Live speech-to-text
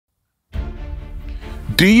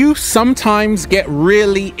Do you sometimes get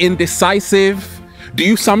really indecisive? Do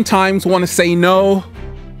you sometimes want to say no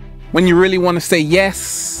when you really want to say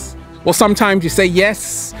yes? Or sometimes you say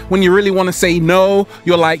yes when you really want to say no.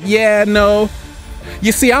 You're like, yeah, no.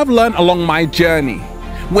 You see, I've learned along my journey,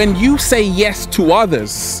 when you say yes to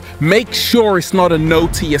others, make sure it's not a no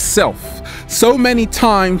to yourself. So many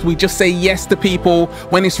times we just say yes to people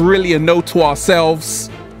when it's really a no to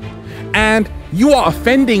ourselves, and you are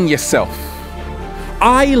offending yourself.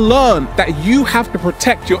 I learned that you have to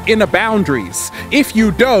protect your inner boundaries. If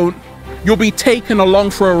you don't, you'll be taken along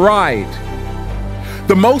for a ride.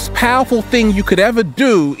 The most powerful thing you could ever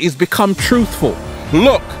do is become truthful.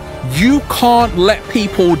 Look, you can't let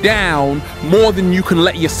people down more than you can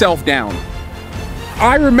let yourself down.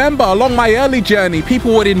 I remember along my early journey,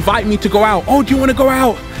 people would invite me to go out. Oh, do you want to go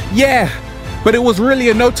out? Yeah. But it was really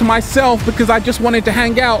a no to myself because I just wanted to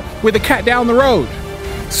hang out with the cat down the road.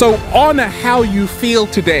 So honor how you feel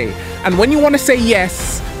today. And when you want to say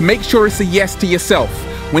yes, make sure it's a yes to yourself.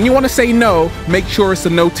 When you want to say no, make sure it's a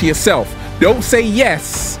no to yourself. Don't say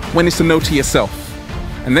yes when it's a no to yourself.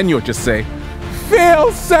 And then you'll just say,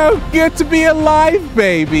 feels so good to be alive,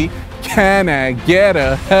 baby. Can I get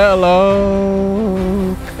a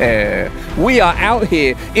hello? Yeah. We are out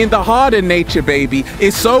here in the heart of nature, baby.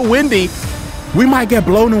 It's so windy, we might get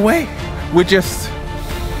blown away. We're just,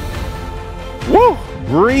 woo,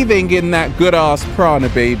 breathing in that good ass prana,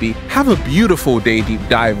 baby. Have a beautiful day, deep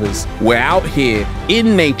divers. We're out here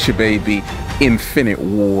in nature, baby. Infinite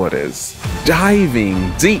waters.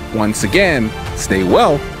 Diving deep once again. Stay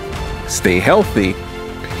well, stay healthy.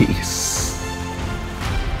 Peace.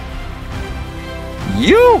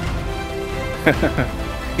 You!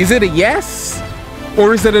 Is it a yes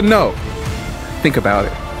or is it a no? Think about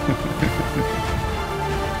it.